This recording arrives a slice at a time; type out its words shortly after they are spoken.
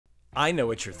I know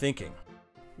what you're thinking.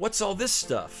 What's all this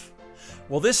stuff?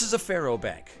 Well, this is a faro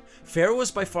bank. Faro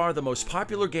was by far the most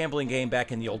popular gambling game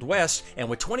back in the Old West, and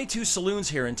with 22 saloons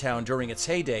here in town during its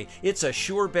heyday, it's a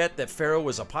sure bet that faro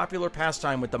was a popular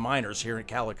pastime with the miners here in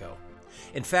Calico.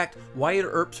 In fact, Wyatt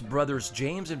Earp's brothers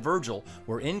James and Virgil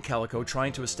were in Calico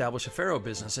trying to establish a faro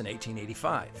business in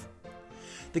 1885.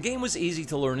 The game was easy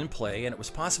to learn and play, and it was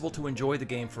possible to enjoy the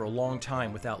game for a long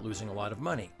time without losing a lot of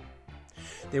money.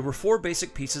 There were 4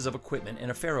 basic pieces of equipment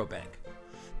in a faro bank.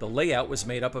 The layout was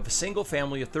made up of a single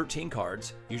family of 13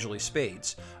 cards, usually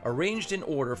spades, arranged in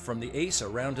order from the ace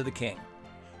around to the king.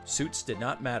 Suits did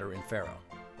not matter in faro.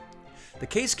 The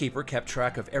casekeeper kept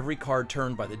track of every card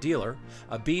turned by the dealer.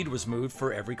 A bead was moved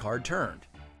for every card turned.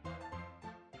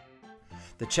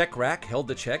 The check rack held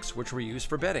the checks which were used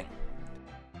for betting.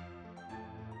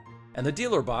 And the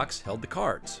dealer box held the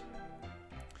cards.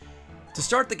 To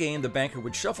start the game, the banker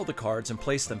would shuffle the cards and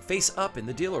place them face up in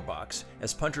the dealer box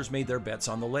as punchers made their bets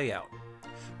on the layout.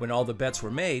 When all the bets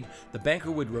were made, the banker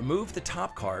would remove the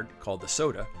top card, called the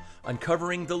soda,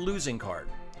 uncovering the losing card.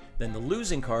 Then the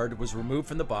losing card was removed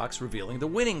from the box, revealing the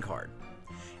winning card.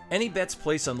 Any bets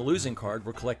placed on the losing card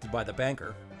were collected by the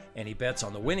banker. Any bets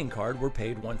on the winning card were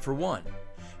paid 1 for 1.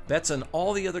 Bets on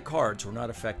all the other cards were not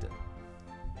affected.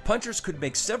 Punchers could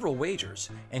make several wagers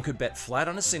and could bet flat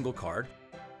on a single card,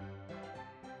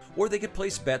 or they could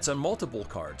place bets on multiple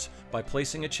cards by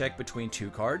placing a check between 2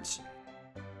 cards,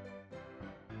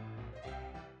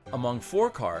 among 4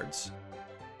 cards,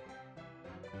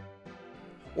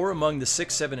 or among the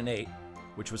 6, 7, and 8,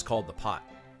 which was called the pot.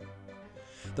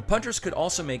 The punchers could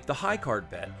also make the high card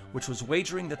bet, which was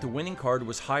wagering that the winning card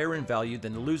was higher in value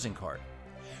than the losing card.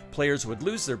 Players would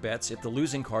lose their bets if the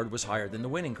losing card was higher than the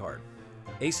winning card.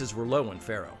 Aces were low in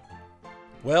faro.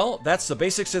 Well, that's the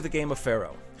basics of the game of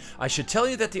faro. I should tell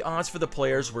you that the odds for the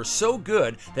players were so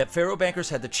good that faro bankers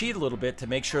had to cheat a little bit to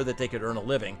make sure that they could earn a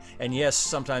living, and yes,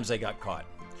 sometimes they got caught.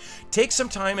 Take some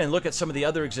time and look at some of the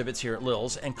other exhibits here at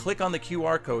Lil's and click on the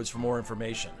QR codes for more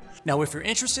information. Now, if you're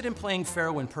interested in playing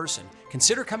faro in person,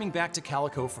 consider coming back to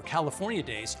Calico for California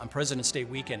Days on President's Day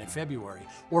weekend in February,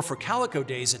 or for Calico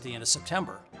Days at the end of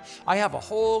September. I have a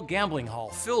whole gambling hall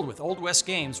filled with Old West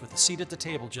games with a seat at the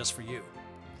table just for you.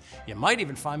 You might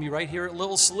even find me right here at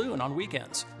Lil's Saloon on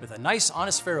weekends with a nice,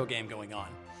 honest faro game going on.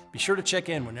 Be sure to check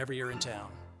in whenever you're in town.